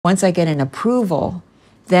Once I get an approval,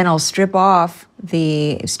 then I'll strip off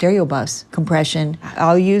the stereo bus compression.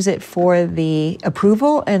 I'll use it for the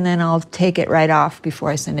approval, and then I'll take it right off before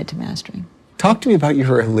I send it to mastering. Talk to me about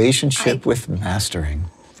your relationship with mastering.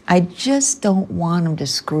 I just don't want them to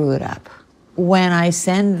screw it up. When I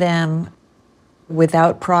send them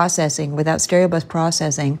without processing, without stereo bus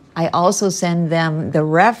processing, I also send them the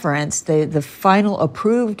reference, the final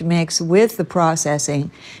approved mix with the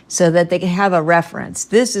processing, so that they can have a reference.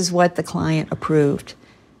 This is what the client approved.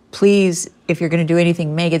 Please, if you're going to do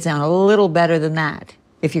anything, make it sound a little better than that.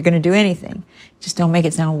 If you're going to do anything, just don't make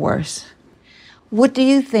it sound worse. What do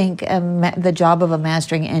you think the job of a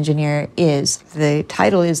mastering engineer is? The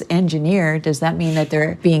title is engineer. Does that mean that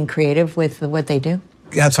they're being creative with what they do?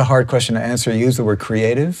 That's a hard question to answer. You use the word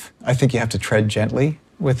creative. I think you have to tread gently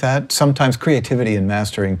with that. Sometimes creativity in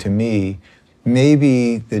mastering, to me, may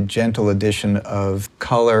be the gentle addition of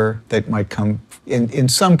color that might come, in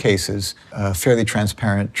some cases, fairly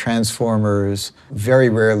transparent transformers, very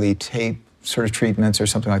rarely tape sort of treatments or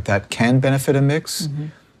something like that can benefit a mix,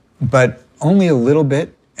 but only a little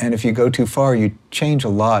bit. And if you go too far, you change a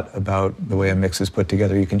lot about the way a mix is put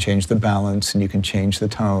together. You can change the balance and you can change the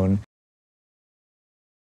tone.